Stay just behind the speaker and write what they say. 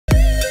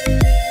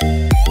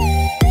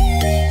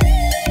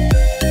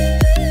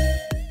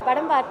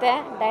பார்த்தேன்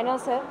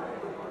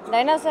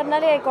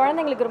டைனோசர்னாலே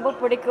குழந்தைங்களுக்கு ரொம்ப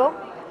பிடிக்கும்.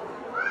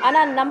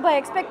 ஆனால் நம்ம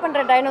எக்ஸ்பெக்ட்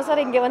பண்ணுற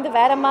டைனோசர் இங்கே வந்து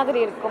வேறு மாதிரி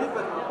இருக்கும்.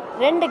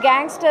 2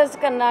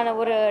 கேங்ஸ்டர்ஸ்க்கு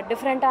ஒரு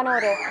டிஃப்ரெண்ட்டான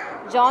ஒரு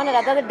ஜானர்,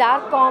 அதாவது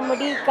டார்க்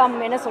காமெடி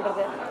என்ன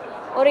சொல்கிறது,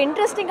 ஒரு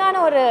இன்ட்ரெஸ்டிங்கான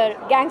ஒரு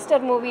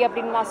கேங்ஸ்டர் மூவி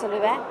அப்படின்னு நான்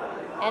சொல்லுவேன்.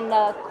 அண்ட்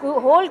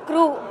ஹோல்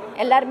க்ரூ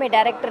எல்லாருமே,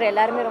 டைரக்டர்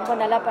எல்லாருமே ரொம்ப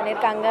நல்லா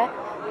பண்ணியிருக்காங்க.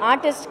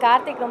 ஆர்டிஸ்ட்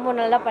கார்த்திக் ரொம்ப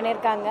நல்லா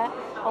பண்ணியிருக்காங்க.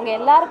 அவங்க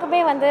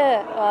எல்லாருக்குமே வந்து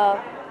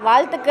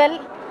வாழ்த்துக்கள்.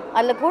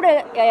 அதில் கூட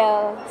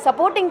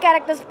சப்போர்ட்டிங்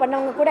கேரக்டர்ஸ்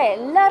பண்ணவங்க கூட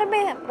எல்லாருமே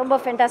ரொம்ப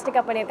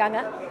ஃபென்டாஸ்டிக்காக பண்ணியிருக்காங்க.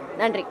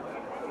 நன்றி.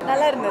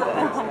 நல்லா இருந்தது.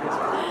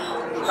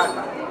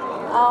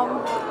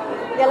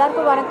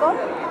 எல்லாருக்கும் வணக்கம்.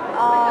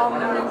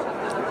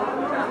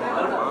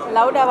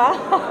 லவுடாவா?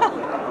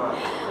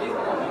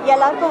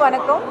 எல்லாருக்கும்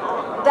வணக்கம்.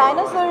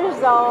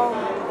 டைனோசர்ஸ்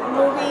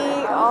மூவி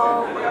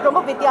ரொம்ப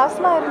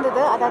வித்தியாசமாக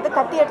இருந்தது. அதாவது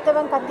கத்தி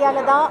எடுத்தவன்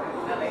கத்தியால் தான்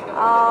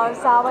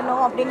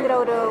சாவணும் அப்படிங்கிற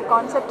ஒரு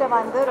கான்செப்டை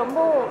வந்து ரொம்ப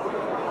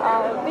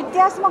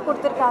வித்தியாசமாக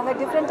கொடுத்துருக்காங்க,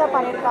 டிஃப்ரெண்ட்டாக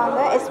பண்ணியிருக்காங்க.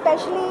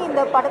 எஸ்பெஷலி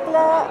இந்த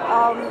படத்தில்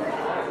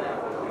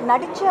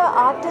நடித்த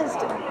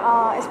artist,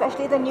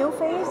 especially the new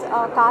face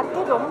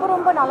Karthik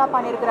ரொம்ப நல்லா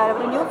பண்ணியிருக்கிறாரு.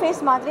 ஒரு நியூ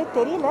ஃபேஸ் மாதிரி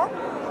தெரியல,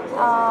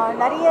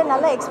 நிறைய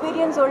நல்ல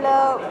எக்ஸ்பீரியன்ஸ் உள்ள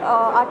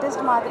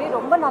ஆர்டிஸ்ட் மாதிரி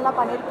ரொம்ப நல்லா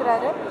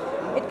பண்ணியிருக்கிறாரு.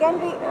 இட் கேன்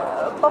பி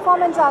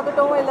பர்ஃபார்மன்ஸ்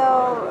ஆகட்டும், இல்லை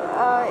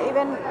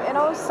ஈவன்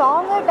ஏன்னோ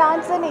சாங்கு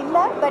டான்ஸுன்னு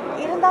இல்லை, பட்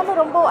இருந்தாலும்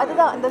ரொம்ப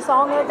அதுதான் இந்த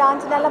சாங்கு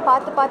டான்ஸ்னெல்லாம்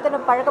பார்த்து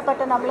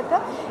பழக்கப்பட்ட நம்மளுக்கு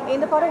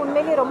இந்த படம்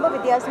உண்மையிலேயே ரொம்ப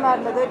வித்தியாசமாக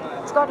இருந்தது.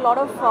 It's got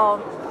lot of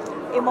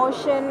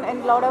emotion and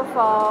lot of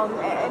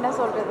என்ன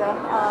சொல்கிறது,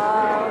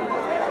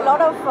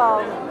 lot of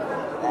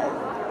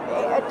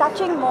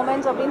touching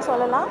moments அப்படின்னு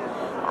சொல்லலாம்.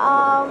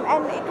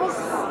 And it was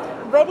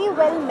very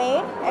well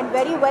made and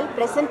very well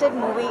presented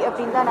movie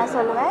அப்படின்னு தான் நான்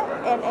சொல்லுவேன்.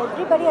 And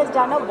everybody has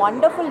done a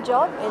wonderful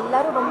job.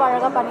 எல்லாரும் ரொம்ப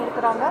அழகாக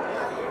பண்ணியிருக்கிறாங்க.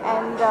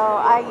 And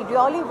I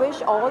really wish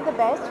all the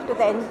best to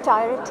the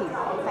entire team.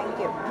 Thank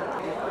you.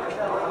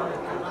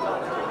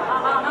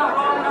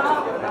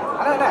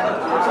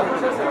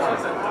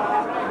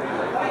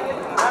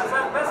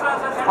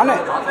 அண்ணே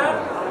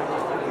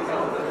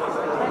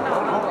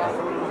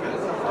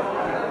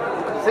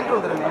centre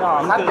வந்துருங்க.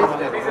 நான்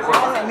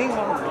பேசுகிறேன்,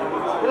 நீங்கள்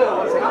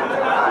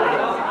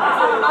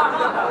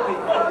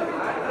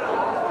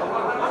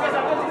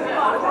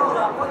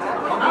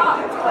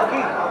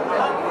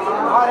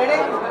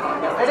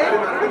ready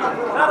ready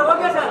sir?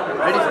 Okay sir,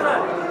 ready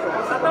sir.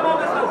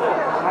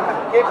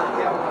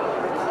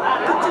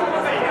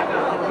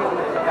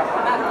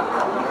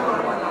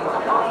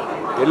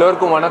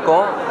 எல்லோருக்கும்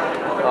வணக்கம்.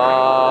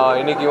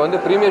 இன்றைக்கி வந்து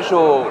ப்ரீமியர் ஷோ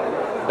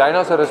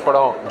டைனோசர்ஸ்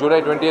படம் ஜூலை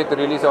 28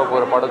 ரிலீஸ் ஆக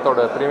போகிற படத்தோட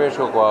ப்ரீமியர்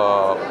ஷோ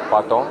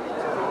பார்த்தோம்.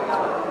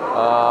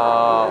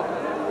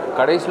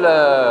 கடைசியில்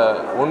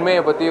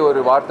உண்மையை பற்றி ஒரு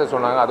வார்த்தை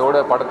சொன்னாங்க,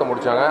 அதோட படத்தை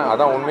முடித்தாங்க.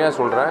 அதான் உண்மையாக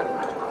சொல்கிறேன்.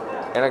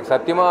 எனக்கு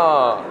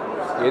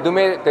சத்தியமாக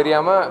எதுவுமே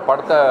தெரியாமல்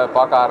படத்தை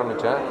பார்க்க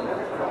ஆரம்பித்தேன்.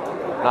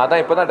 நான்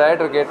அதான் இப்போ தான்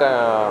டைரக்டர் கேட்டேன்,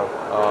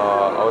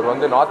 அவர்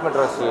வந்து நார்த்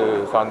மெட்ராஸ்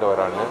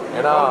சார்ந்தவரான்னு.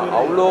 ஏன்னா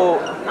அவ்வளோ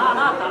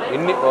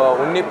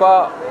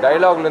உன்னிப்பாக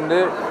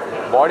டைலாக்லேருந்து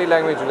பாடி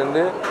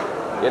லாங்குவேஜ்லேருந்து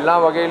எல்லா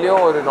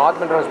வகையிலையும் ஒரு நார்த்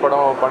மெட்ராஸ்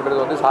படம் பண்ணுறது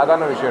வந்து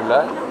சாதாரண விஷயம் இல்லை.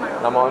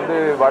 நம்ம வந்து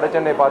வட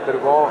சென்னை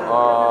பார்த்துருக்கோம்,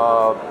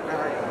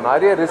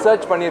 நிறைய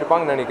ரிசர்ச்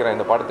பண்ணியிருப்பாங்கன்னு நினைக்கிறேன்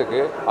இந்த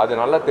படத்துக்கு.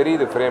 அது நல்லா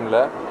தெரியுது ஃப்ரேமில்.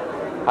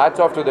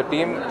 Hats off to the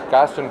team,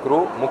 cost and crew.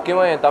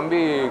 முக்கியமாக என்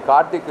தம்பி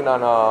கார்த்திக்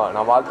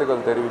நான்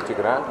வாழ்த்துக்கள்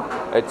தெரிவிச்சுக்கிறேன்.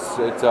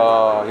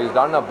 He's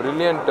done a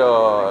brilliant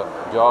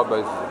job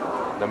as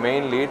the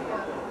main lead.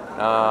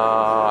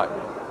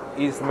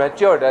 Is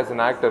matured as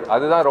an actor.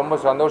 அதுதான் ரொம்ப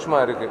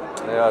சந்தோஷமாக இருக்குது.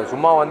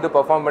 சும்மா வந்து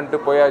பர்ஃபார்ம் பண்ணிட்டு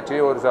போயாச்சு,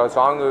 ஒரு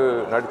சாங்கு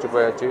நடித்து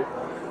போயாச்சு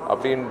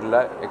அப்படின்னு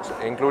இல்லை.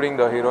 Including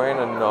the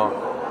heroine and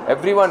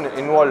every one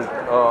involve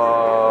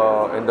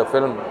in the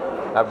film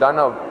have done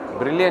a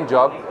brilliant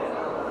job.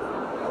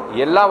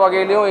 எல்லா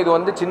வகையிலையும் இது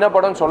வந்து சின்ன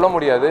படம்னு சொல்ல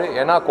முடியாது.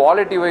 ஏன்னா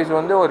குவாலிட்டி வைஸ்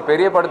வந்து ஒரு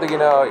பெரிய படத்துக்கு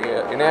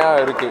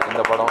இணையாக இருக்குது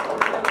இந்த படம்.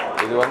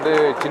 இது வந்து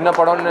சின்ன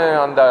படம்னு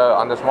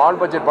அந்த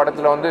ஸ்மால் பட்ஜெட்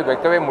படத்தில் வந்து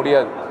வைக்கவே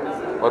முடியாது.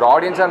 ஒரு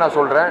ஆடியன்ஸாக நான்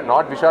சொல்கிறேன்,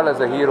 not Vishal as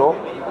a hero,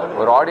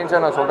 ஒரு ஆடியன்ஸாக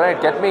நான் சொல்கிறேன்.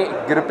 It get me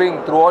gripping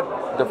through out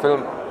the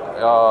film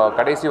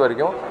கடைசி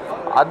வரைக்கும்.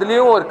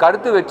 அதுலேயும் ஒரு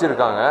கருத்து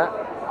வச்சுருக்காங்க.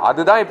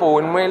 அதுதான் இப்போ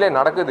உண்மையிலே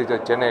நடக்குது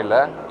சென்னையில்.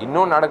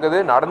 இன்னும் நடக்குது,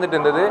 நடந்துட்டு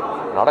இருந்தது,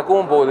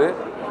 நடக்கவும் போகுது.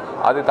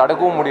 அது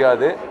தடுக்கவும்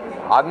முடியாது.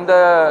 அந்த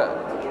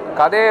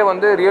கதையை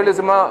வந்து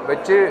ரியலிசமாக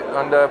வச்சு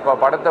அந்த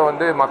படத்தை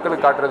வந்து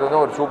மக்களுக்கு காட்டுறது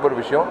வந்து ஒரு சூப்பர்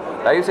விஷயம்.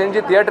 தயவு செஞ்சு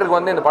தியேட்டருக்கு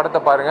வந்து இந்த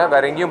படத்தை பாருங்கள்,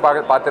 வேறு எங்கேயும்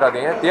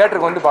பார்த்துடாதீங்க.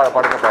 தியேட்டருக்கு வந்து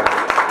படத்தை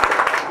பாருங்கள்.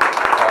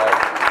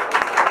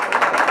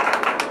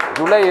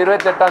 ஜூலை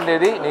 28ஆம்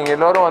தேதி நீங்கள்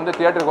எல்லோரும் வந்து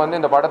தியேட்டருக்கு வந்து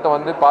இந்த படத்தை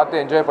வந்து பார்த்து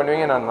என்ஜாய்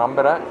பண்ணுவீங்க நான்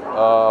நம்புகிறேன்.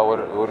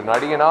 ஒரு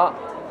நடிகனாக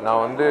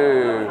நான் வந்து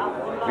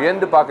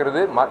வியந்து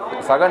பார்க்குறது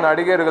சக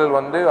நடிகர்கள்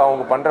வந்து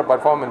அவங்க பண்ணுற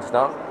பர்ஃபார்மன்ஸ்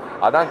தான்.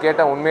 அதான்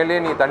கேட்டேன், உண்மையிலேயே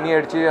நீ தண்ணி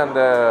அடித்து அந்த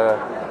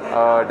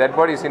டெட்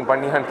பாடி சீன்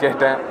பண்ணியான்னு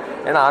கேட்டேன்.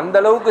 ஏன்னா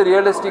அந்தளவுக்கு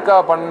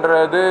ரியலிஸ்டிக்காக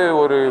பண்ணுறது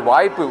ஒரு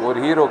வாய்ப்பு ஒரு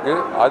ஹீரோக்கு.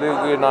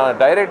 அதுக்கு நான்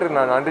டைரக்டருக்கு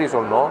நான் நன்றி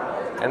சொல்லணும்.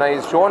 ஏன்னா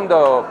is shown the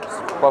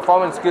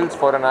performance skills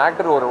for an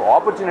actor. ஒரு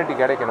ஆப்பர்ச்சுனிட்டி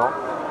கிடைக்கணும்,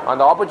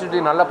 அந்த ஆப்பர்ச்சுனிட்டி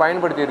நல்லா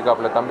பயன்படுத்தி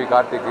இருக்காப்புல தம்பி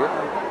கார்த்திக்கு.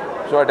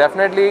 So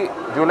definitely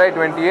July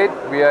 28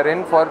 we are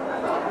in for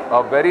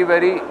a very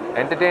very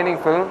entertaining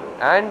film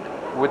and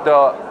with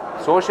a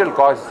social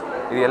cause.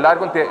 இது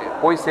எல்லாருக்கும்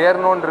போய்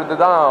சேரணுன்றது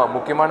தான்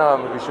முக்கியமான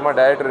விஷயமா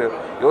டைரக்டர்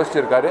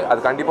யோசிச்சிருக்காரு. அது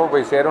கண்டிப்பாக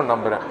போய் சேரும்னு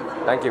நம்புகிறேன்.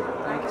 Thank you.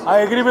 I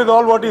agree with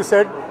all what he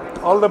said.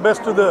 All the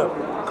best to the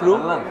crew.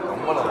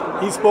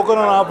 He's spoken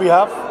on our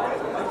behalf.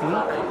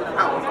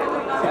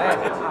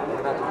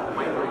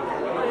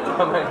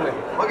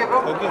 Okay, bro.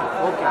 Okay.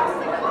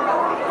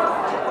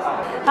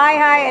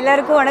 Hi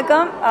எல்லாருக்கும்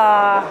வணக்கம்.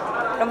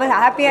 ரொம்ப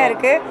ஹாப்பியாக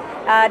இருக்குது.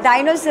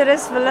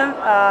 Dinosaurs film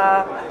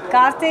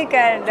Karthik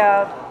and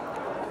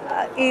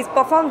is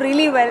perform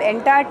really well.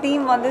 Entire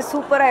team வந்து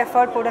சூப்பராக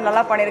effort போட்டு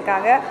நல்லா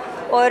பண்ணியிருக்காங்க.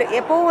 ஒரு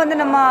எப்போவும் வந்து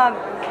நம்ம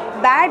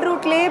பேட்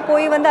ரூட்லேயே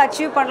போய் வந்து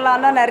அச்சீவ்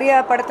பண்ணலான்னா நிறைய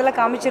படத்தில்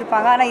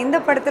காமிச்சிருப்பாங்க. ஆனால் இந்த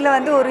படத்தில்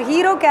வந்து ஒரு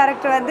ஹீரோ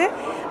கேரக்டர் வந்து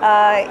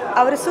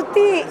அவரை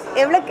சுற்றி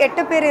எவ்வளோ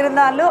கெட்ட பேர்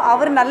இருந்தாலும்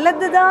அவர்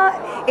நல்லது தான்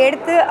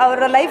எடுத்து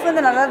அவரோட லைஃப்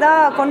வந்து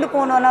நல்லதாக கொண்டு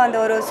போகணுன்னா அந்த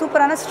ஒரு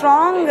சூப்பரான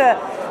ஸ்ட்ராங்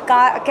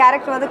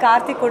கேரக்டர் வந்து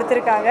கார்த்திக்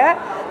கொடுத்துருக்காங்க.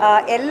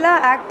 எல்லா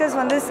ஆக்டர்ஸ்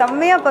வந்து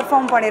செம்மையாக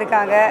பெர்ஃபார்ம்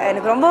பண்ணியிருக்காங்க.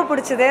 எனக்கு ரொம்ப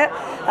பிடிச்சது.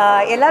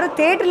 எல்லோரும்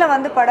தேட்டரில்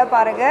வந்து படம்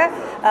பாருங்கள்.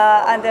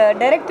 அந்த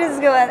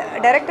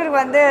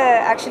டைரக்டருக்கு வந்து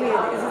actually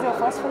this is your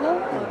first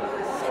film.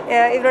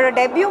 இவரோட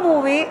டெபியூ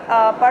மூவி.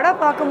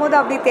 படம் பார்க்கும்போது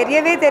அப்படி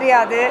தெரியவே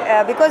தெரியாது.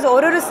 பிகாஸ்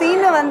ஒரு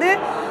சீனை வந்து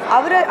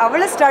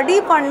அவளை ஸ்டடி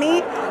பண்ணி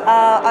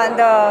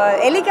அந்த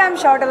எலிகேம்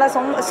ஷாட்டெல்லாம்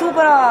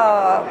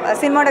சூப்பராக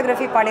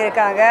சினிமாட்டோகிராஃபி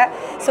பண்ணியிருக்காங்க.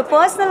 ஸோ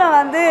பர்சனலாக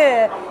வந்து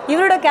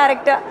இவரோட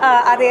கேரக்டர்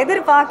அதை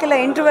எதிர்பார்க்கல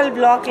இன்டர்வல்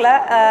பிளாக்ல.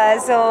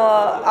 ஸோ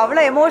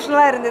அவ்வளோ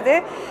எமோஷ்னலாக இருந்தது.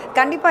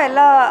 கண்டிப்பாக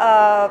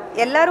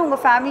எல்லோரும்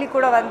உங்கள் ஃபேமிலி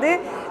கூட வந்து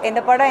இந்த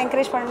படம்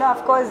என்கரேஜ் பண்ணணும்.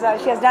 Of course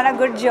she has done a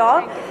good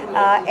job.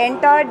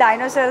 Entire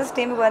dinosaurs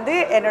டீமுக்கு வந்து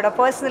என்னோட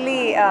personally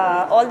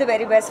all the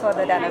very best for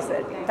the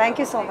dinosaur.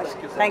 Thank you so much.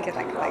 Thank you.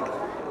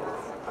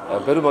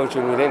 பெரும் மகிழ்ச்சி.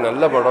 உண்மையிலே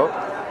நல்ல படம்.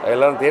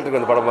 எல்லோரும் தேட்டருக்கு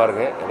வந்து படம்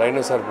பாருங்கள்.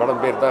 டைனோசர் படம்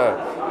பேர் தான்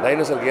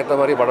டைனோசருக்கு ஏற்ற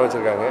மாதிரி படம்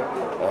வச்சுருக்காங்க.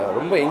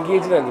 ரொம்ப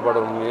எங்கேஜாக இருந்துச்சு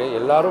படம். உண்மையிலே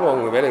எல்லோரும்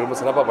அவங்க வேலையை ரொம்ப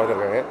சிறப்பாக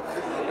பார்த்துருக்காங்க.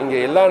 இங்கே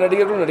எல்லா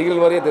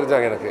நடிகர்கள் மாதிரியே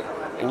தெரிஞ்சாங்க எனக்கு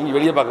இங்கே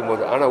வெளியே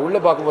பார்க்கும்போது. ஆனால்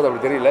உள்ளே பார்க்கும்போது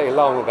அப்படி தெரியல.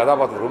 எல்லாம் அவங்க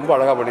கதாபாத்திரம் ரொம்ப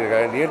அழகாக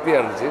பண்ணியிருக்காங்க.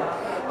 நேர்த்தியாக இருந்துச்சு.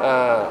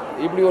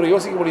 இப்படி ஒரு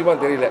யோசிக்க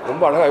முடியுமான்னு தெரியல.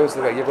 ரொம்ப அழகாக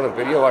யோசிச்சிருக்காங்க இயக்குனர்.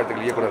 பெரிய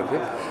வாழ்த்துக்கள் இயக்குனருக்கு.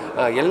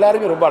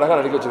 எல்லாருமே ரொம்ப அழகாக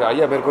நடிக்க வச்சுருக்காங்க.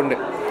 ஐயா மேற்கொண்டு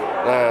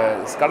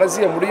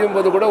கடைசியாக முடியும்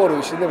போது கூட ஒரு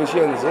சின்ன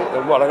விஷயம் இருந்துச்சு.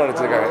 ரொம்ப அழகாக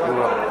நடிச்சிருக்காங்க.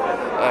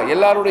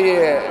 எல்லாருடைய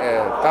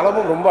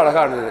தளமும் ரொம்ப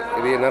அழகாக இருந்தது.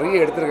 இது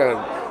நிறைய எடுத்திருக்காங்க,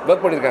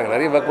 ஒர்க்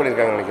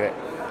பண்ணியிருக்காங்க நினைக்கிறேன்.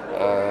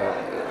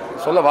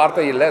 சொல்ல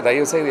வார்த்தை இல்லை.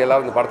 தயவுசெய்து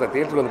எல்லோரும் இந்த படத்தை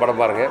தேட்டருக்கு வந்து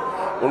படம் பாருங்கள்.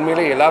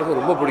 உண்மையிலே எல்லாருக்கும்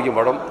ரொம்ப பிடிக்கும்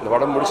படம். இந்த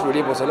படம் முடிச்சு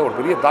வெளியே போக சொல்ல ஒரு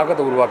பெரிய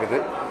தாக்கத்தை உருவாக்குது.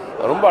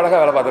 ரொம்ப அழகாக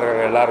வேலை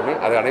பார்த்துருக்காங்க எல்லாருமே.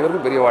 அது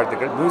அனைவருக்கும் பெரிய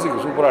வாழ்த்துக்கள்.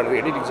 மியூசிக் சூப்பராக இருந்தது.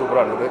 எடிட்டிங்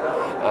சூப்பராக இருந்தது.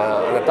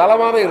 அந்த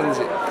தளமாகவே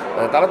இருந்துச்சு.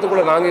 அந்த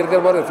தளத்துக்குள்ளே நாங்கள்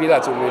இருக்கிற மாதிரி ஃபீல்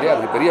ஆச்சு. உண்மையிலேயே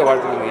அதுக்கு பெரிய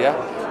வாழ்த்துக்கள் ஐயா.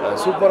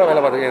 சூப்பராக வேலை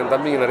பார்த்துருக்கேன். என்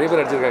தம்பிங்க நிறைய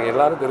பேர் நடிச்சிருக்காங்க.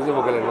 எல்லோரும் தெரிஞ்ச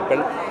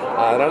மக்கள்.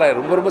 அதனால்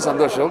ரொம்ப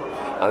சந்தோஷம்.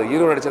 அது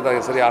ஹீரோ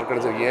நடிச்சிருந்தாங்க. சரி, ஆர்ட்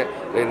நடிச்சிருக்கீங்க.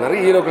 நிறைய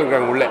ஹீரோக்கள்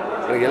இருக்காங்க உள்ளே.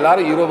 எனக்கு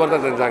எல்லோரும் ஹீரோ மாதிரி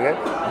தான் தெரிஞ்சாங்க.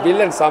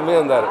 வில்லன்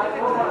செம்மையாக இருந்தார்.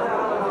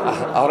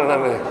 அவரை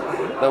நான்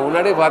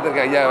முன்னாடியே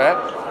பார்த்துருக்கேன் ஐயாவை.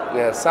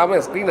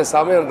 ஸ்க்ரீனில்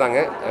செமையாக இருந்தாங்க.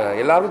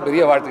 எல்லோரும்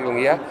பெரிய வாழ்த்துக்கள்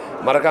ஐயா.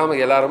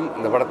 மறக்காமல் எல்லோரும்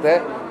இந்த படத்தை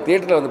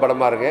தியேட்டரில் வந்து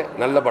படம் பாருங்க.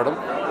 நல்ல படம்.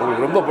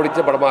 உங்களுக்கு ரொம்ப பிடிச்ச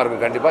படமாக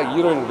இருக்கும். கண்டிப்பாக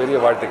ஹீரோயின் பெரிய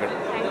வாழ்த்துக்கள்.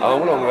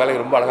 அவங்களும் அவங்க வேலையை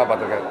ரொம்ப அழகாக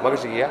பார்த்துருக்காங்க.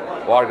 மகிழ்ச்சி ஐயா.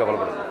 வாழ்க்கை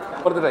பலப்படும்.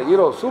 படத்தில்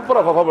ஹீரோ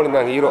சூப்பராக பர்ஃபார்ம்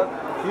பண்ணியிருந்தாங்க. ஹீரோ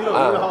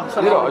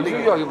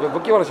ஐயோ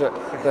முக்கியமான விஷயம்.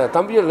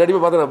 தம்பியோட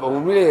நடிப்பை பார்த்து நான்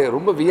உண்மையிலே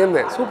ரொம்ப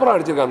வியந்தேன். சூப்பராக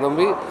நடிச்சிருக்கான்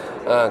தம்பி.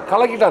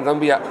 கலக்கிட்டான்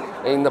தம்பியா.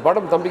 இந்த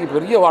படம் தம்பிக்கு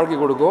பெரிய வாழ்க்கை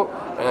கொடுக்கும்.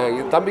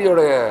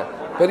 தம்பியோட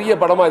பெரிய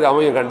படமாக இது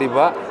அமையும்.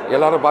 கண்டிப்பாக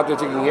எல்லோரும் பார்த்து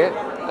வச்சுக்கிங்க.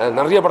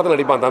 நிறைய படத்தில்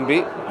நடிப்பான் தம்பி.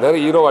 நிறைய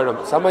ஹீரோ ஆகிடும்.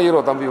 செம்ம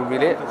ஹீரோ தம்பி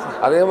உண்மையிலே.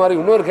 அதே மாதிரி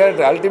இன்னொரு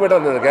கேரக்டர்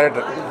அல்டிமேட்டாக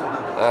இருந்தது.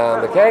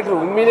 அந்த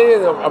கேரக்டர் உண்மையிலேயே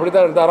அப்படி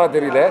தான் இருந்தாரா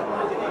தெரியல.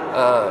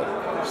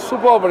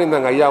 சூப்பராக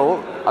பண்ணியிருந்தாங்க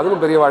ஐயாவும்.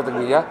 அதுவும் பெரிய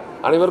வாழ்த்துக்கள் ஐயா.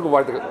 அனைவருக்கும்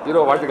வாழ்த்துக்கள்.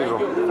 ஹீரோ வாழ்த்துக்கள்.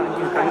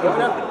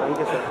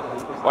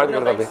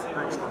 வாழ்த்துக்கள் தம்பி.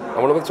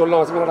 அவனை பற்றி சொல்ல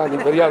அவசியமாடா. நீ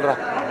பெரிய ஆள்றா.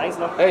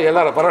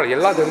 எல்லாரும் பரவாயில்ல.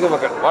 எல்லாம் தெரிஞ்ச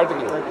மக்கள்.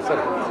 வாழ்த்துக்கள்.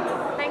 சரி.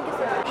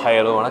 ஹாய்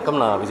ஹலோ வணக்கம்.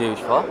 நான் விஜய்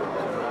விஸ்வா.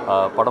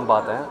 படம்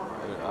பார்த்தேன்.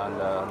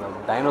 அந்த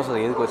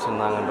டைனோசர் எதுக்கு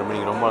வச்சுருந்தாங்கன்ற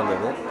மீனிங் ரொம்ப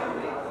இருந்தது.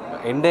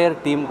 என்டையர்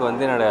டீமுக்கு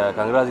வந்து என்னோடய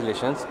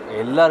கங்க்ராச்சுலேஷன்ஸ்.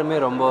 எல்லாருமே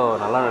ரொம்ப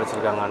நல்லா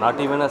நடிச்சிருக்காங்க.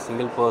 Not even a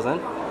single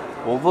person.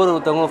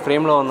 ஒவ்வொருத்தவங்களும்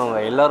ஃப்ரேமில் வந்தவங்க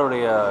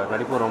எல்லாருடைய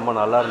நடிப்பும் ரொம்ப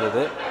நல்லா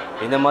இருந்தது.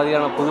 இந்த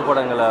மாதிரியான புது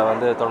படங்களை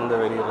வந்து தொடர்ந்து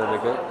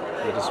வெளியிடுறதுக்கு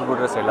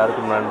டிஸ்ட்ரிபியூட்டர்ஸ்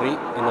எல்லாருக்கும் நன்றி.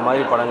 இந்த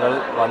மாதிரி படங்கள்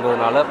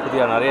வந்ததுனால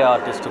புதிய நிறைய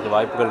ஆர்டிஸ்ட்டுக்கு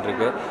வாய்ப்புகள்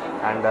இருக்குது.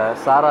 அண்ட்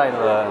சாரா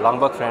என்னோட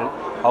லாங்பேக் ஃப்ரெண்ட்,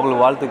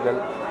 அவங்களுக்கு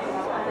வாழ்த்துக்கள்.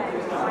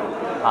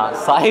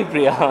 சாய்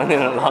பிரியா வந்து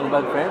என்னோட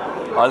லாங்பேக் ஃப்ரெண்ட்,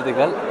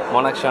 வாழ்த்துக்கள்.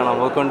 மோனக்ஷா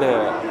நான் ஒர்க்கொண்டு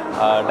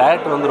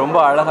டைரக்டர் வந்து ரொம்ப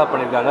அழகாக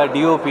பண்ணியிருக்காங்க.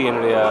 டிஓபி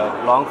என்னுடைய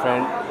லாங்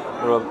ஃப்ரெண்ட்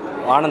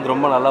ஆனந்த்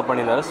ரொம்ப நல்லா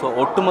பண்ணியிருந்தார். ஸோ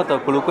ஒட்டுமொத்த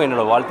குழுக்கும்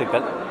என்னோடய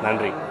வாழ்த்துக்கள்.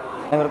 நன்றி.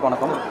 அனைவருக்கும்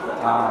வணக்கம்.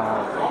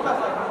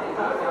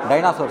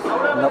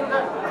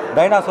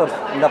 டைனாசோர்ஸ்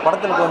இந்த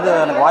படத்துக்கு வந்து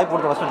எனக்கு வாய்ப்பு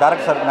கொடுத்த ஃபஸ்ட்டு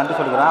டேரக்டர் சாருக்கு நன்றி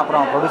சொல்லிக்கிறேன்.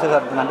 அப்புறம் ப்ரொடியூசர்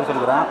சாருக்கு நன்றி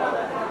சொல்லிக்கிறேன்.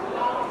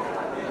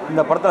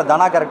 இந்த படத்தில்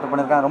தனா கேரக்டர்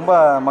பண்ணியிருக்கேன். ரொம்ப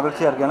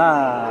மகிழ்ச்சியாக இருக்குது. ஏன்னா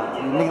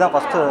இன்றைக்கி தான்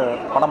ஃபஸ்ட்டு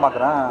படம்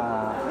பார்க்குறேன்.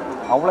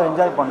 அவ்வளோ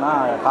என்ஜாய்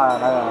பண்ணேன்.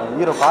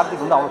 ஹீரோ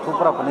கார்த்திக் வந்து அவ்வளோ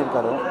சூப்பராக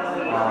பண்ணியிருக்காரு.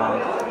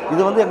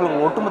 இது வந்து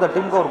எங்களுக்கு ஒட்டுமொத்த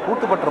டீமுக்கு ஒரு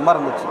கூட்டுப்பட்டுற மாதிரி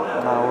இருந்துச்சு.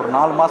 நான் ஒரு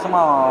 4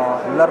 மாதமாக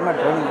எல்லாருமே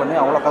ட்ரைனிங் பண்ணி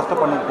அவ்வளோ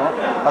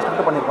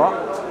கஷ்டப்பட்டு பண்ணியிருக்கோம்.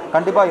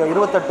 கண்டிப்பாக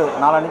 28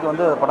 நாளான்னைக்கு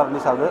வந்து படம்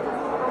ரிலீஸ் ஆகுது.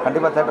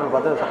 கண்டிப்பாக தேட்டரில்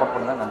பார்த்து சப்போர்ட்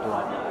பண்ணுங்கள். நன்றி.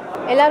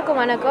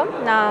 எல்லாருக்கும் வணக்கம்.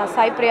 நான்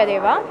சாய் பிரியா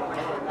தேவா.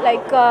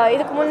 லைக்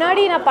இதுக்கு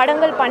முன்னாடி நான்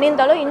படங்கள்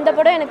பண்ணியிருந்தாலும் இந்த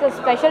படம் எனக்கு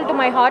ஸ்பெஷல் டு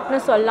மை ஹார்ட்னு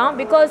சொல்லலாம்.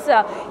 பிகாஸ்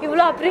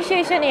இவ்வளோ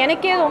அப்ரிஷியேஷன்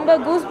எனக்கே ரொம்ப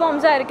கூஸ்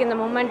பாம்ஸாக இருக்குது இந்த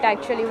மூமெண்ட்.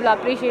 ஆக்சுவலி இவ்வளோ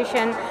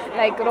அப்ரிஷியேஷன்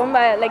ரொம்ப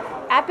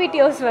ஹாப்பி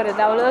டியர்ஸ் வருது,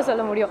 அவ்வளோதான்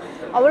சொல்ல முடியும்.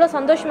 அவ்வளோ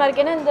சந்தோஷமாக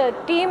இருக்குது. ஏன்னா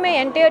இந்த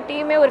என்டையர்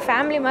டீமே ஒரு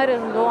ஃபேமிலி மாதிரி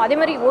இருந்தோம். அதே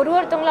மாதிரி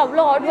ஒருத்தவங்களும்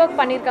அவ்வளோ ஹார்ட் ஒர்க்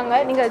பண்ணியிருக்காங்க.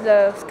 நீங்கள் இந்த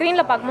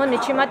ஸ்க்ரீனில் பார்க்கும்போது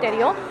நிச்சயமாக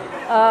தெரியும்.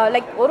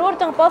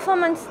 ஒருத்தவங்க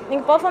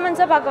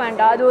பர்ஃபார்மன்ஸாக பார்க்க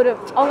வேண்டாம், அது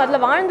அவங்க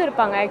அதில்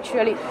வாழ்ந்துருப்பாங்க.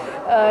 ஆக்சுவலி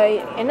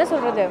என்ன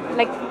சொல்கிறது,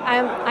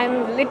 ஐம்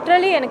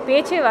லிட்ரலி எனக்கு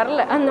பேச்சே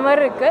வரல, அந்த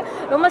மாதிரி இருக்குது.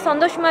 ரொம்ப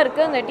சந்தோஷமாக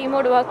இருக்குது இந்த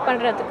டீமோடு ஒர்க்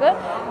பண்ணுறதுக்கு.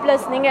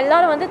 ப்ளஸ் நீங்கள்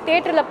எல்லோரும் வந்து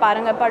தேட்டரில்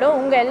பாருங்கள் படம்.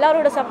 உங்கள்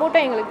எல்லாரோட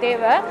சப்போர்ட்டும் எங்களுக்கு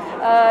தேவை.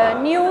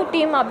 நியூ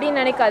டீம்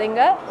அப்படின்னு நினைக்காதீங்க.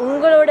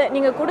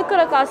 நீங்கள்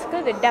கொடுக்குற காசுக்கு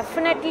இது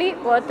டெஃபினெட்லி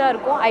ஒர்த்தாக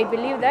இருக்கும். I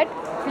believe that.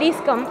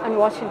 Please come and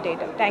watch in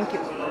theatre.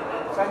 Thank you.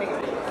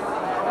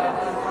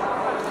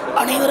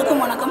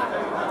 அனைவருக்கும் வணக்கம்.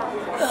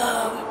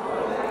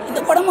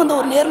 இந்த படம் வந்து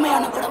ஒரு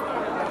நேர்மையான படம்.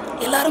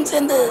 எல்லாரும்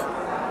சேர்ந்து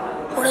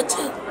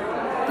உழைச்சி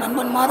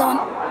நண்பன் மாதவன்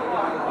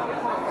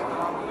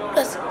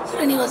ப்ளஸ்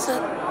ஸ்ரீனிவாஸ்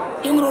சார்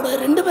இவங்களோட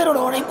 2 பேரோட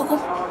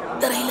உழைப்புக்கும்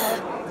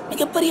திரையில்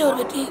மிகப்பெரிய ஒரு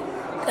வெற்றி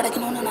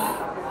கிடைக்கணும்னு நான்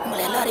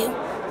உங்களை எல்லாரையும்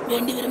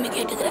வேண்டி விரும்பி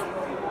கேட்டுக்கிறேன்.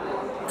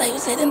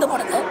 தயவுசெய்து இந்த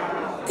படத்தை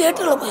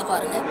தியேட்டரில் போய்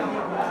பாருங்கள்.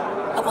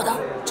 அப்போ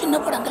தான் சின்ன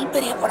படங்கள்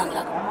பெரிய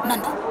படங்களாக.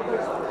 நன்றி.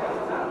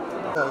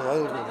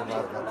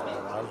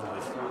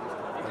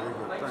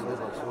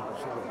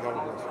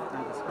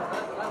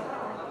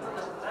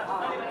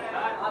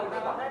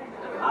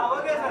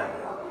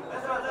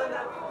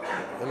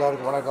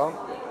 எல்லாருக்கும் வணக்கம்.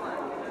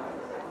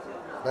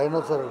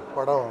 டைனோசர்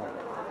படம்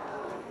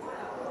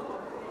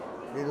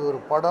இது ஒரு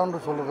படம்னு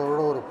சொல்கிறத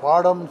விட ஒரு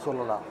பாடம்னு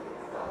சொல்லலாம்.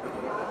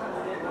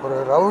 ஒரு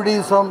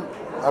ரவுடிசம்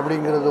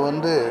அப்படிங்கிறது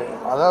வந்து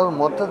அதாவது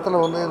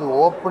மொத்தத்தில் வந்து இது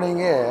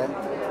ஓப்பனிங்கே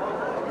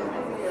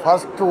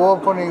ஃபஸ்ட்டு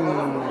ஓப்பனிங்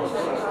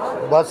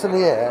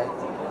பஸ்லேயே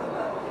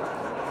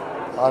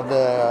அந்த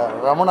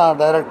ரமணா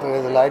டைரக்டர்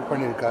இதில் ஆக்ட்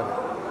பண்ணியிருக்காரு.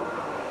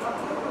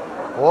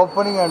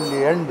 ஓப்பனிங் அண்ட்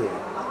எண்டு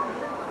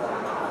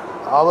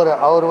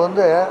அவர்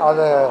வந்து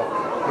அதை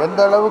எந்த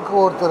அளவுக்கு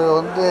ஒருத்தர்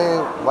வந்து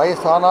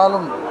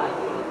வயசானாலும்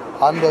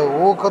அந்த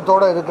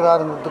ஊக்கத்தோடு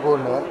இருக்கிறாருங்கிறதுக்கு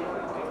ஒன்று.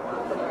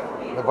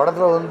 இந்த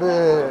படத்தில் வந்து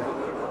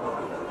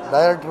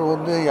டைரக்டர்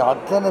வந்து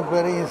அத்தனை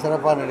பேரையும்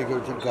சிறப்பாக நடிக்க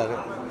வச்சுருக்காரு.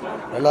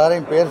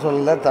 எல்லாரையும் பேர்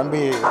சொல்லலை.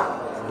 தம்பி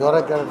துரை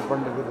கேரக்டர்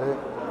பண்ணிருக்குது.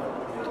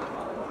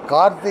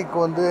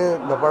 கார்த்திக் வந்து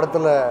இந்த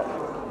படத்தில்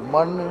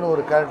மண்ணுன்னு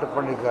ஒரு கேரக்டர்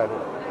பண்ணியிருக்காரு.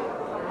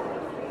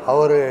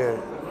 அவர்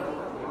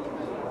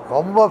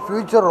ரொம்ப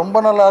ஃப்யூச்சர் ரொம்ப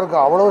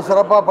நல்லாயிருக்கும். அவ்வளோ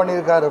சிறப்பாக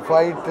பண்ணியிருக்காரு.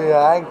 ஃபைட்டு,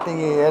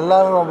 ஆக்டிங்கு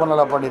எல்லாமே ரொம்ப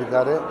நல்லா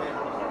பண்ணியிருக்காரு.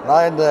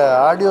 நான் இந்த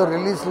ஆடியோ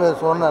ரிலீஸில்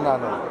சொன்னேன்.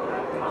 நான்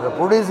இந்த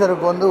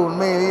ப்ரொடியூசருக்கு வந்து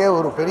உண்மையிலேயே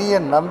ஒரு பெரிய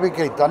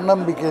நம்பிக்கை,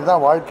 தன்னம்பிக்கை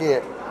தான் வாழ்க்கையே.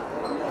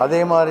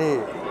 அதே மாதிரி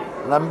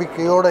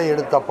நம்பிக்கையோடு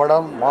எடுத்த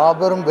படம்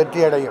மாபெரும்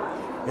வெற்றி அடையும்.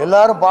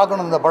 எல்லோரும்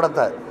பார்க்கணும் இந்த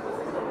படத்தை.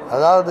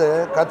 அதாவது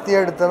கத்தி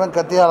எடுத்தவன்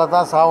கத்தியால்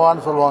தான்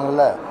சாவான்னு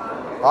சொல்லுவாங்கள்ல,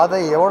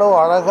 அதை எவ்வளோ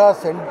அழகாக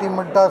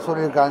சென்டிமெண்ட்டாக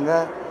சொல்லியிருக்காங்க.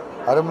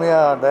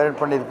 அருமையாக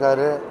டைரக்ட்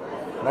பண்ணியிருக்காரு.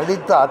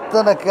 நடித்த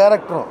அத்தனை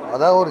கேரக்டரும்,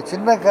 அதாவது ஒரு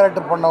சின்ன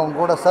கேரக்டர் பண்ணவங்க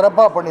கூட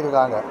சிறப்பாக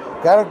பண்ணியிருக்காங்க.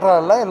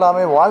 கேரக்டரெல்லாம்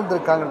எல்லாமே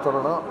வாழ்ந்துருக்காங்கன்னு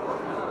சொல்லணும்.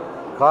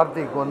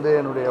 கார்த்திக் வந்து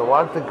என்னுடைய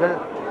வாழ்த்துக்கள்.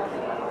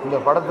 இந்த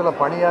படத்தில்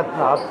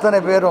பணியாற்றின அத்தனை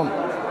பேரும்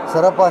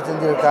சிறப்பாக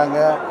செஞ்சுருக்காங்க.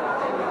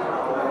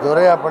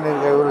 துரையா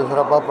பண்ணியிருக்க இவர்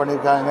சிறப்பாக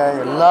பண்ணியிருக்காங்க.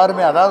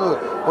 எல்லாருமே அதாவது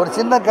ஒரு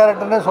சின்ன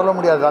கேரக்டர்னே சொல்ல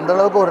முடியாது,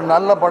 அந்தளவுக்கு ஒரு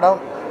நல்ல படம்.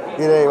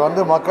 இதை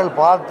வந்து மக்கள்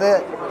பார்த்து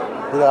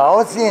இது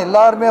அவசியம்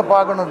எல்லாருமே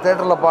பார்க்கணும்,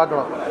 தேட்டரில்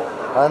பார்க்கணும்.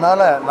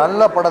 அதனால்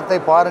நல்ல படத்தை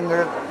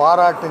பாருங்கள்,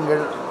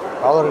 பாராட்டுங்கள்,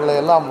 அவர்களை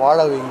எல்லாம் வாழ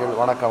வையுங்கள்.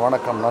 வணக்கம்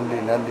வணக்கம். நன்றி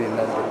நன்றி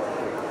நன்றி.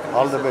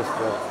 All the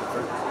best.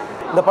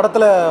 இந்த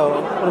படத்தில்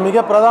ஒரு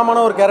மிக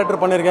பிரதானமான ஒரு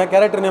கேரக்டர் பண்ணியிருக்கேன்.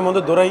 கேரக்டர் நேம்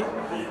வந்து துரை.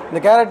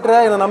 இந்த கேரக்டரை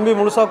என்னை நம்பி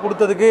முழுசாக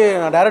கொடுத்ததுக்கு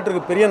நான்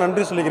டேரக்டருக்கு பெரிய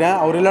நன்றி சொல்லிக்கிறேன்.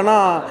 அவர் இல்லைன்னா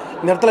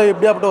இந்த இடத்துல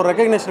எப்படியாப்பட்ட ஒரு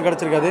ரெக்கக்னேஷன்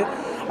கிடச்சிருக்காது.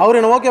 அவர்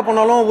என்னை ஓகே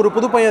பண்ணாலும் ஒரு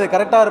புது பையன் அது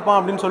கரெக்டாக இருப்பான்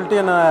அப்படின்னு சொல்லிட்டு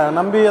என்னை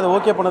நம்பி அதை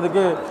ஓகே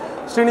பண்ணதுக்கு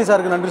ஸ்ரீனி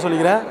சாருக்கு நன்றி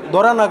சொல்லிக்கிறேன்.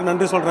 துரானாக்கு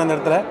நன்றி சொல்கிறேன். இந்த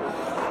இடத்துல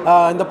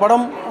இந்த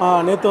படம்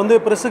நேற்று வந்து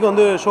ப்ரெஸ்ஸுக்கு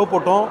வந்து ஷோ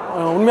போட்டோம்.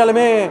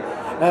 உண்மையாலுமே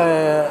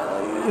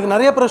இது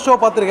நிறைய ப்ரெஸ் ஷோ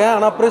பார்த்துருக்கேன்.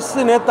 ஆனால்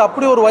ப்ரெஸ்ஸு நேற்று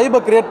அப்படி ஒரு வைபை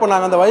க்ரியேட்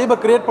பண்ணாங்க. அந்த வைபை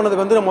க்ரியேட்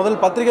பண்ணதுக்கு வந்து முதல்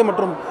பத்திரிகை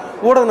மற்றும்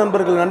ஊடக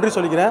நண்பர்கள் நன்றி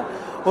சொல்லிக்கிறேன்.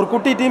 ஒரு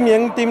குட்டி team,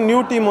 young team, new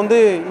team வந்து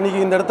இன்றைக்கி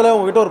இந்த இடத்துல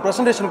உங்ககிட்ட ஒரு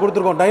ப்ரெசன்டேஷன்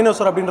கொடுத்துருக்கோம்.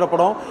 டைனோசர் அப்படின்ற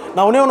படம்.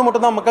 நான் ஒன்று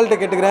மட்டும் தான் மக்கள்கிட்ட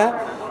கேட்டுக்கிறேன்.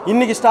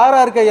 இன்றைக்கி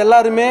ஸ்டாராக இருக்க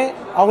எல்லாருமே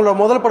அவங்களோட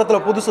முதல்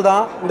படத்தில் புதுசு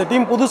தான். இந்த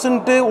டீம்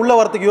புதுசுன்ட்டு உள்ளே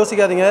வரத்துக்கு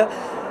யோசிக்காதீங்க.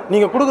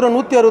 நீங்கள் கொடுக்குற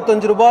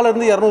 165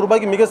 ரூபாயிலேருந்து 200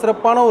 ரூபாய்க்கு மிக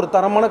சிறப்பான ஒரு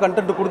தரமான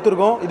கண்டென்ட்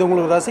கொடுத்துருக்கோம். இது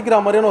உங்களுக்கு ரசிக்கிற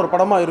மாதிரியான ஒரு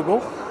படமாக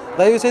இருக்கும்.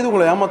 தயவுசெய்து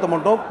உங்களை ஏமாற்ற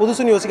மாட்டோம்.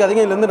 புதுசுன்னு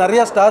யோசிக்காதீங்க. இதுலேருந்து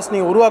நிறையா ஸ்டார்ஸ்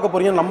நீங்கள் உருவாக்க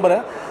போகிறீங்கன்னு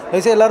நம்புகிறேன்.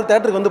 தயவுசெய்து எல்லோரும்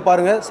தேட்டருக்கு வந்து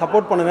பாருங்கள்,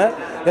 சப்போர்ட் பண்ணுங்கள்.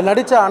 இதில்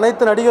நடித்த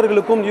அனைத்து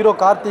நடிகர்களுக்கும், ஹீரோ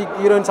கார்த்திக்,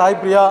 ஹீரோயின் சாய்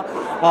பிரியா,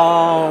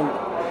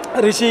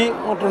 ரிஷி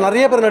மற்றும்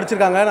நிறைய பேர்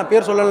நடிச்சிருக்காங்க. நான்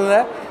பேர் சொல்லலை.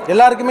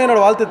 எல்லாருக்குமே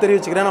என்னோடய வாழ்த்து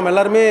தெரிவிச்சுக்கிறேன். நம்ம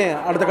எல்லாருமே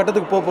அடுத்த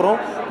கட்டத்துக்கு போகிறோம்.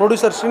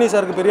 ப்ரொடியூசர் ஸ்ரீனி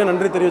சாருக்கு பெரிய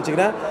நன்றி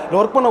தெரிவிச்சுக்கிறேன்.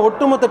 ஒர்க் பண்ண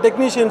ஒட்டுமொத்த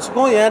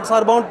டெக்னீஷியன்ஸுக்கும் என்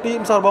சார்பாகவும்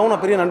டீம் சார்பாகவும்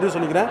நான் பெரிய நன்றி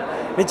சொல்லிக்கிறேன்.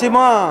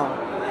 நிச்சயமாக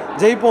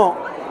ஜெயிப்போம்,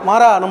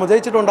 மாறா நம்ம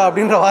ஜெயிச்சிட்டோண்டா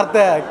அப்படின்ற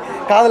வார்த்தை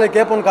காதில்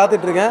கேட்போன்னு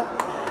காத்துட்ருக்கேன்.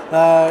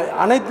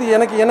 அனைத்து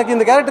எனக்கு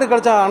இந்த கேரக்டர்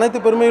கிடைச்ச அனைத்து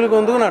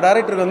பெருமைகளுக்கும் வந்து நான்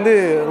டைரக்டருக்கு வந்து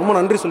ரொம்ப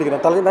நன்றி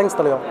சொல்லிக்கிறேன். தேங்க்ஸ்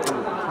தலைவா.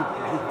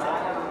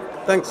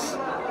 தேங்க்ஸ்.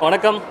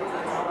 வணக்கம்.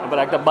 இப்போ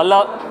டாக்டர்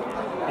பல்லா.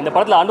 இந்த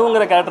படத்தில்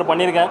அனுங்கிற கேரக்டர்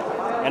பண்ணியிருக்கேன்.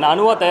 என்னை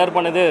அனுவாக தயார்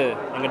பண்ணது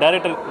எங்கள்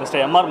director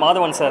mister MR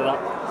Madhavan sir தான்.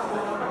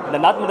 இந்த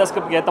நார்த்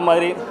மெதாஸ்கிரிப்ட்க்கு ஏற்ற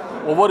மாதிரி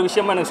ஒவ்வொரு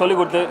விஷயமும் எனக்கு சொல்லிக்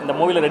கொடுத்து இந்த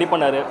மூவியில் ரெடி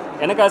பண்ணார்.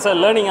 எனக்கு as a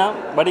லேர்னிங்காக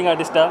padding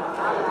ஆர்டிஸ்ட்டாக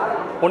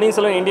Ponniyin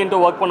Selvan Indian 2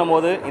 work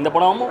பண்ணும்போது இந்த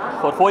படம்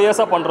ஒரு 4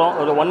 இயர்ஸாக பண்ணுறோம்.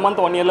 ஒரு 1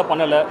 மந்த் 1 இயரில்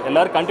பண்ணலை.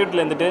 எல்லோரும்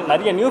கண்டினியூட்டில் இருந்துட்டு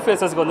நிறைய நியூ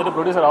ஃபேஸஸ்க்கு வந்துட்டு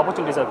ப்ரொடியூசர்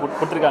ஆப்பர்ச்சுனிட்டி சார்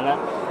கொடுத்துருக்காங்க.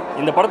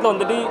 இந்த படத்தில்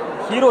வந்துட்டு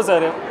ஹீரோ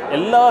சார்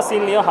எல்லா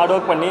சீன்லேயும் ஹார்ட்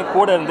ஒர்க் பண்ணி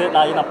கூட இருந்து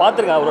நான்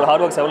பார்த்துருக்கேன். அவரோட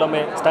ஹார்ட் ஒர்க்ஸ்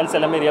எல்லாமே ஸ்டன்ஸ்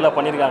எல்லாமே ரியலாக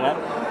பண்ணியிருக்காங்க.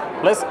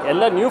 ப்ளஸ்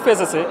எல்லா நியூ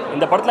ஃபேஸஸ்ஸு.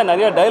 இந்த படத்தில்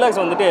நிறைய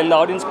டைலாக்ஸ் வந்துட்டு எல்லா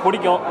ஆடியன்ஸ்க்கு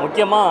பிடிக்கும்.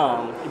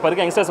 முக்கியமாக இப்போ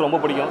இருக்க யங்ஸ்டர்ஸ் ரொம்ப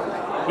பிடிக்கும்.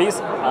 ப்ளீஸ்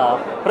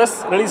ப்ரெஸ்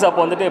ரிலீஸ் அப்போ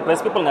வந்துட்டு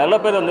ப்ரெஸ் பீப்புள் நிறைய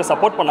பேர் வந்து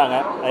சப்போர்ட் பண்ணாங்க.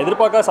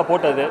 எதிர்பார்க்காத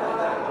சப்போர்ட் அது.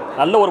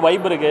 நல்ல ஒரு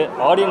வைப் இருக்குது.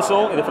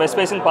 ஆடியன்ஸும் இது ஃப்ரெஷ்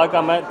ஃபேஷன்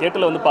பார்க்காம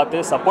தியேட்டரில் வந்து பார்த்து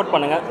சப்போர்ட்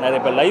பண்ணுங்கள். நிறைய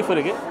பேர் லைஃப்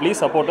இருக்குது.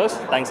 Please supporters.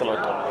 Thanks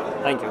a lot.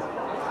 Thank you.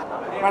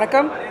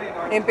 வணக்கம்.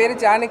 என் பேர்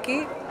ஜானகி.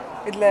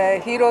 இதில்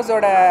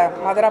ஹீரோஸோட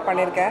மதராக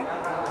பண்ணியிருக்கேன்.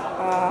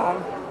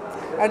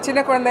 சின்ன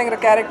குழந்தைங்கிற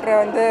கேரக்டரை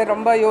வந்து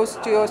ரொம்ப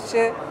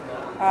யோசித்து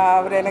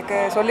அவர் எனக்கு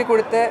சொல்லி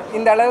கொடுத்து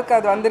இந்த அளவுக்கு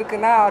அது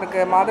வந்திருக்குன்னா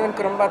அவருக்கு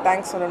மாதவனுக்கு ரொம்ப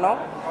தேங்க்ஸ் சொல்லணும்.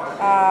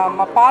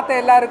 பார்த்த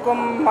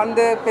எல்லாருக்கும்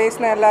வந்து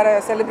பேசின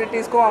எல்லாரும்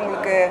செலிப்ரிட்டிஸ்க்கும்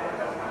அவங்களுக்கு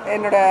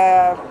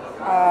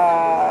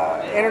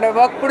என்னோடய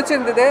ஒர்க்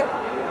பிடிச்சிருந்தது.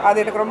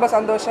 அது எனக்கு ரொம்ப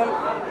சந்தோஷம்.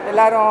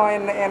 எல்லோரும்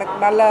எனக்கு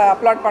நல்லா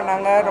அப்லாட்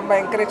பண்ணாங்க, ரொம்ப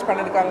என்கரேஜ்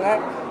பண்ணியிருக்காங்க.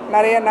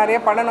 நிறைய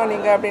பண்ணணும்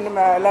நீங்கள் அப்படின்னு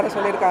எல்லோரும்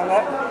சொல்லியிருக்காங்க.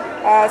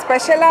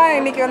 ஸ்பெஷலாக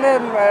இன்றைக்கி வந்து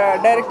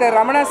டைரக்டர்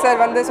ரமணா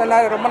சார் வந்து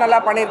சொன்னார், ரொம்ப நல்லா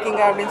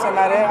பண்ணியிருக்கீங்க அப்படின்னு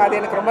சொன்னார். அது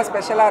எனக்கு ரொம்ப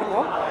ஸ்பெஷலாக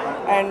இருக்கும்.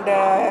 And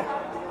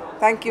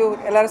thank you.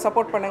 எல்லோரும்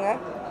சப்போர்ட் பண்ணுங்கள்.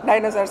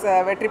 டைனோசார்ஸ்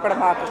வெற்றி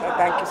படமாக ஆக்குங்க.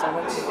 Thank you so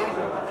much.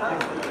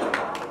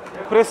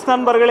 ப்ரெஸ்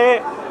நண்பர்களே,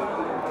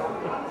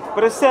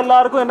 ப்ரெஸ்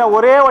எல்லாருக்கும் என்ன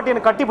ஒரே வாட்டி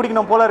எனக்கு கட்டி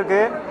பிடிக்கணும் போல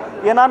இருக்குது.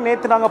 ஏன்னா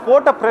நேற்று நாங்கள்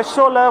போட்ட ப்ரெஸ்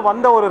ஷோவில்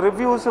வந்த ஒரு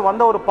ரிவ்யூஸ்,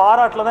 வந்த ஒரு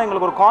பாராட்டில் தான்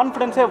எங்களுக்கு ஒரு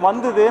கான்ஃபிடென்ஸே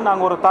வந்தது.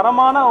 நாங்கள் ஒரு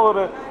தரமான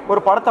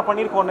ஒரு படத்தை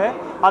பண்ணியிருக்கோன்னு.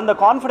 அந்த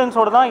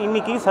கான்ஃபிடென்ஸோடு தான்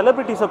இன்றைக்கி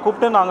செலிப்ரிட்டிஸை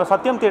கூப்பிட்டு நாங்கள்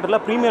சத்யம்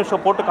தியேட்டரில் ப்ரீமியர் ஷோ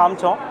போட்டு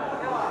காமிச்சோம்.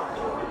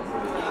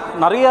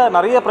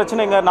 நிறைய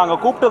பிரச்சனைங்க. நாங்கள்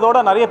கூப்பிட்டதோட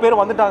நிறைய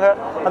பேர் வந்துட்டாங்க.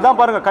 அதான்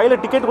பாருங்கள்,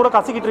 கையில் டிக்கெட் கூட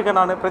கசிக்கிட்டு இருக்கேன்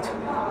நான்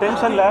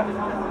டென்ஷனில்.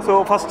 ஸோ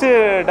ஃபஸ்ட்டு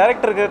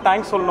டைரக்டருக்கு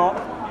தேங்க்ஸ் சொல்லணும்.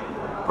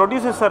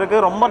 ப்ரொடியூசர் சாருக்கு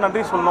ரொம்ப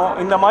நன்றி சொல்லணும்.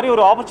 இந்த மாதிரி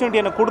ஒரு ஆப்பர்ச்சுனிட்டி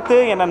எனக்கு கொடுத்து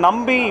என்னை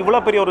நம்பி இவ்வளோ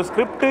பெரிய ஒரு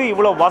ஸ்கிரிப்டு,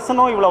 இவ்வளோ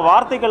வசனம், இவ்வளோ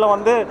வார்த்தைகளை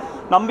வந்து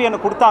நம்பி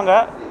எனக்கு கொடுத்தாங்க.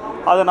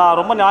 அதை நான்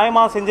ரொம்ப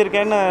நியாயமாக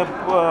செஞ்சுருக்கேன்னு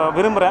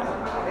விரும்புகிறேன்.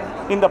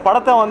 இந்த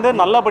படத்தை வந்து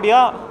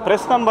நல்லபடியாக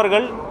ப்ரெஸ்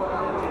நண்பர்கள்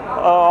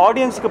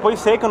ஆடியன்ஸுக்கு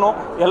போய் சேர்க்கணும்.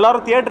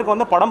 எல்லோரும் தியேட்டருக்கு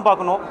வந்து படம்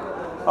பார்க்கணும்.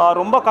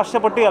 ரொம்ப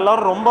கஷ்டப்பட்டு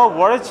எல்லோரும் ரொம்ப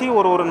உழைச்சி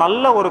ஒரு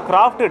நல்ல ஒரு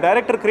கிராஃப்ட்,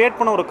 டைரக்டர் க்ரியேட்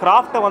பண்ண ஒரு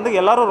கிராஃப்டை வந்து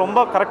எல்லோரும் ரொம்ப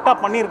கரெக்டாக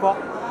பண்ணியிருக்கோம்.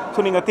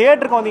 ஸோ நீங்கள்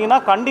தியேட்டருக்கு வந்தீங்கன்னா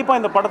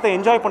கண்டிப்பாக இந்த படத்தை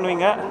என்ஜாய்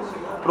பண்ணுவீங்க.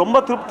 ரொம்ப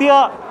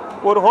திருப்தியாக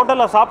ஒரு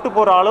ஹோட்டலில் சாப்பிட்டு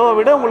போகிற அளவை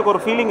விட உங்களுக்கு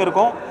ஒரு ஃபீலிங்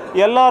இருக்கும்.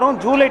 எல்லோரும்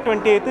ஜூலை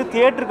 28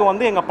 தியேட்டருக்கு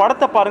வந்து எங்கள்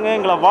படத்தை பாருங்கள்,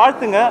 எங்களை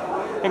வாழ்த்துங்க,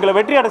 எங்களை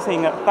வெற்றி அடை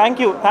செய்யுங்க.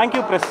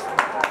 Thank you press.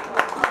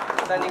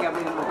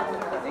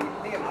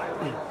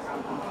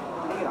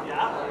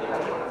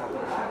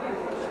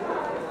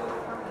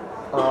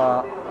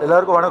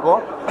 எல்லாருக்கும்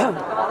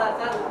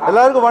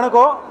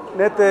வணக்கம்.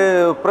 நேற்று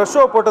ப்ரெஸ்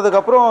ஷோ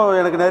போட்டதுக்கப்புறம்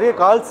எனக்கு நிறைய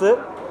கால்ஸு,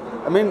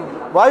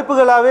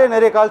 வாய்ப்புகளாகவே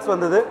நிறைய கால்ஸ்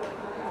வந்தது.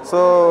 ஸோ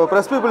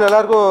ப்ரெஸ் பீப்புள்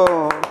எல்லாருக்கும்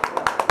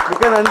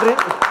மிக்க நன்றி.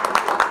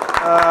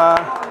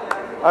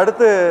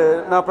 அடுத்து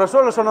நான் ப்ரெஸ்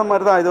ஷோவில் சொன்ன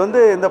மாதிரி தான், இது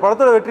வந்து இந்த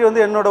படத்தோட வெற்றி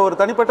வந்து என்னோட ஒரு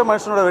தனிப்பட்ட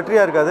மனுஷனோட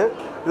வெற்றியாக இருக்காது.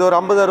 இது ஒரு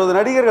 50-60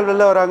 நடிகர்கள்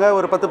வெளில வராங்க,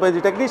 ஒரு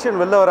 10-15 டெக்னீஷியன்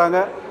வெளில வராங்க,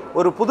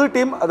 ஒரு புது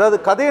டீம். அதாவது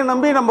கதையை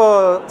நம்பி நம்ம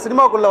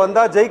சினிமாக்குள்ளே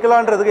வந்தால்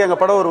ஜெயிக்கலான்றதுக்கு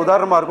எங்கள் படம் ஒரு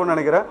உதாரணமாக இருக்கும்னு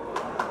நினைக்கிறேன்.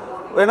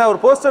 ஏன்னா ஒரு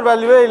போஸ்டர்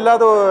வேல்யூவே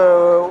இல்லாத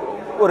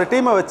ஒரு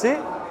டீமை வச்சு,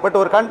 பட்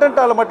ஒரு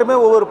கண்டென்ட்டால் மட்டுமே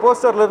ஒவ்வொரு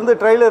போஸ்டர்லேருந்து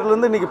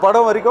ட்ரெய்லர்லேருந்து இன்றைக்கி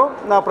படம் வரைக்கும்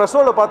நான் ப்ரெஸ்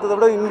ஷோவில் பார்த்ததை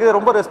விட இங்கே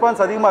ரொம்ப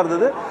ரெஸ்பான்ஸ் அதிகமாக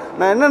இருந்தது.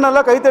 நான்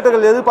என்னென்னலாம்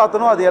கைத்தட்டல்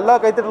எதிர்பார்த்தனோ அது எல்லா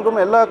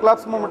கைத்தட்டலுக்கும் எல்லா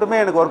கிளாப்ஸும்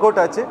மட்டுமே எனக்கு ஒர்க்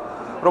அவுட் ஆச்சு.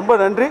 ரொம்ப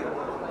நன்றி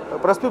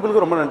ப்ரெஸ்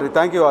பீப்புளுக்கு, ரொம்ப நன்றி.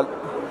 Thank you all.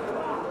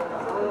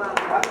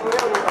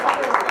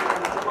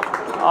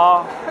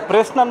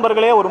 ப்ரெஸ்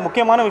நண்பர்களே, ஒரு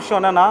முக்கியமான விஷயம்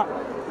என்னென்னா,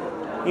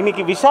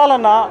 இன்றைக்கி விஷால்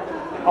அண்ணா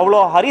அவ்வளோ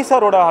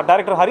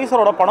டைரக்டர்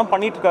ஹரிசரோட படம்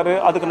பண்ணிகிட்ருக்காரு.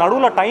 அதுக்கு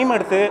நடுவில் டைம்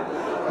எடுத்து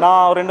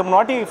நான் 2-3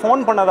 வாட்டி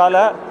ஃபோன் பண்ணதால்,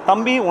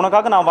 தம்பி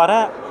உனக்காக நான்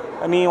வரேன்,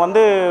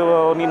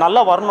 நீ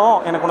நல்லா வரணும்,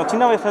 எனக்கு உனக்கு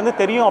சின்ன வயசுலேருந்து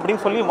தெரியும்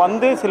அப்படின்னு சொல்லி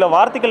வந்து சில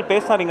வார்த்தைகள்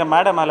பேசினார்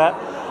மேடை மேலே.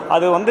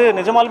 அது வந்து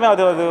நிஜமாலுமே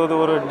அது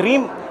ஒரு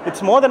dream.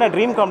 It's more then a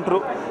dream come true.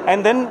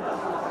 And then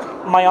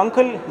my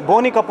uncle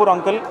Fani Kapoor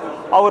uncle,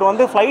 அவர்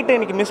வந்து ஃப்ளைட்டை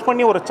இன்றைக்கி மிஸ்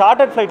பண்ணி ஒரு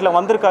சார்ட்டர்ட் ஃப்ளைட்டில்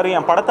வந்திருக்காரு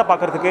என் படத்தை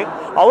பார்க்குறதுக்கு.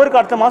 அவருக்கு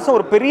அடுத்த மாதம்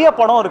ஒரு பெரிய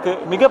படம் இருக்குது,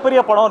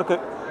 மிகப்பெரிய படம்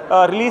இருக்குது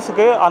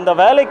ரிலீஸுக்கு. அந்த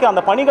வேலைக்கு,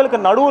 அந்த பணிகளுக்கு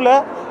நடுவில்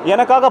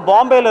எனக்காக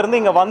பாம்பேலேருந்து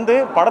இங்கே வந்து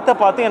படத்தை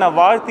பார்த்து என்னை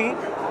வாழ்த்தி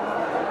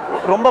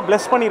ரொம்ப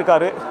ப்ளெஸ்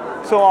பண்ணியிருக்காரு.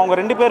 ஸோ அவங்க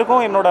 2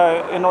 பேருக்கும்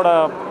என்னோட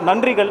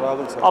நன்றிகள்.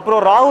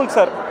 அப்புறம்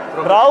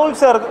ராகுல்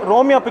சார்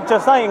ரோமியோ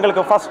பிக்சர்ஸ் தான்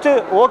எங்களுக்கு ஃபஸ்ட்டு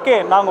ஓகே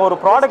நாங்கள் ஒரு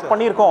ப்ராடக்ட்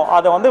பண்ணியிருக்கோம்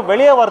அதை வந்து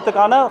வெளியே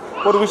வரதுக்கான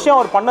ஒரு விஷயம்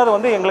அவர் பண்ணது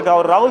வந்து எங்களுக்கு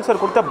அவர் ராகுல்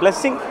சார் கொடுத்த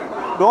பிளெஸ்ஸிங்.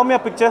 ரோமியோ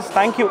பிக்சர்ஸ்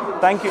தேங்க்யூ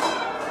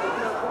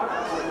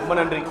ரொம்ப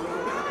நன்றி.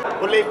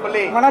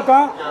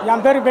 வணக்கம்,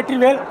 என் பேர்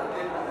வெற்றிவேல்.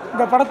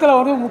 இந்த படத்தில்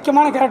ஒரு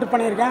முக்கியமான கேரக்டர்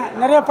பண்ணியிருக்கேன்.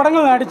 நிறைய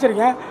படங்கள்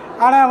நடிச்சிருக்கேன்.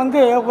 ஆனால் வந்து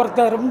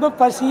ஒருத்தர் ரொம்ப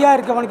பசியாக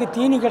இருக்கவனுக்கு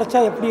தீனி கிடச்சா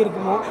எப்படி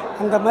இருக்குமோ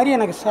அந்த மாதிரி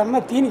எனக்கு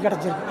செம்ம தீனி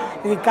கிடச்சிருக்கு.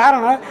 இதுக்கு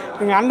காரணம்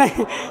எங்கள் அண்ணன்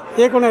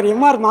இயக்குனர்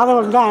எம்ஆர்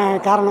மாதவன் தான்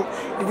காரணம்.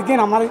 இதுக்கு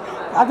நம்ம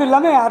அதுவும்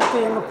இல்லாமல் அடுத்து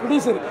எங்கள்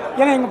ப்ரொடியூசர்.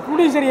 ஏன்னா எங்கள்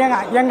ப்ரொடியூசர்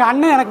எங்கள்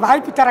அண்ணன் எனக்கு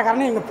வாய்ப்பு தர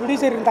காரணம் எங்கள்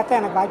ப்ரொடியூசர் இருந்தால்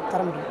தான் எனக்கு வாய்ப்பு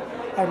தர முடியும்.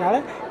 அதனால்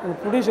எங்கள்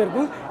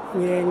ப்ரொடியூசருக்கும்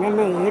எங்கள்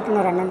அண்ணன்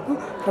இயக்குனர் அண்ணனுக்கும்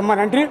ரொம்ப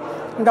நன்றி.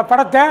 இந்த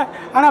படத்தை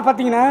ஆனால்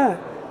பார்த்தீங்கன்னா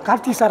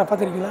கார்த்திக் சாரை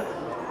பார்த்துருக்கீங்களா?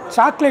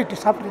 சாக்லேட்டு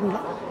சாப்பிட்றீங்களா?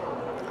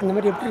 அந்த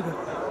மாதிரி எப்படி இருக்கு?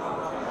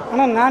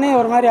 ஆனால் நானே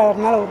ஒரு மாதிரி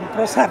அவர் மேலே ஒரு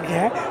இம்ப்ரெஸ்ஸாக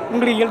இருக்கேன்.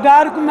 உங்களுக்கு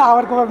எல்லாருக்கும்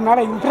அவருக்கு ஒரு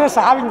மேலே இம்ப்ரெஸ்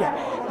ஆவீங்க.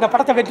 இந்த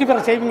படத்தை வெற்றி பெற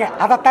செய்வீங்க.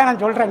 அதைத்தான்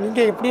நான் சொல்கிறேன்.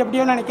 நீங்கள்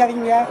எப்படியோ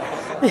நினைக்காதீங்க.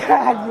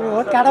 ஐயோ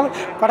கடவுள்,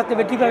 படத்தை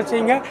வெற்றி பெற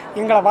செய்யுங்க,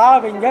 எங்களை வாழ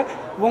வைங்க.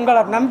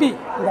 உங்களை நம்பி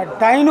இந்த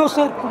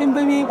டைனோசர்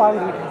குடும்பமே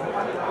வாழ்ந்துக்கிட்டு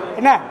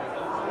என்ன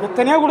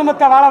எத்தனையோ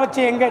குடும்பத்தை வாழ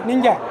வச்சு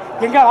நீங்கள்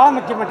எங்கே வாழ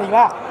வைக்க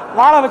மாட்டீங்களா?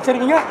 வாழ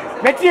வச்சிருவீங்க.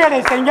 வெற்றி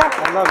அடைய செய்யுங்க.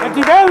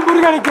 வெற்றி வேல்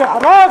முருகனுக்கு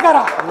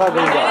அரோகரா.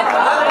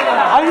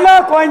 அல்லா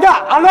கோயங்க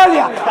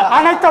அல்லாலியா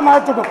அனைத்து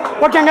மதத்துக்கும்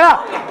ஓகேங்களா?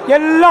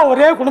 எல்லாம்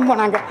ஒரே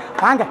குடும்பம். நாங்கள்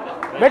வாங்க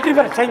வெற்றி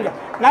பெற செய்யுங்க.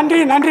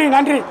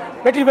 நன்றி.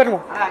 வெற்றி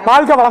பெறுவோம்.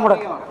 வாழ்க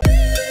வளமுடன்.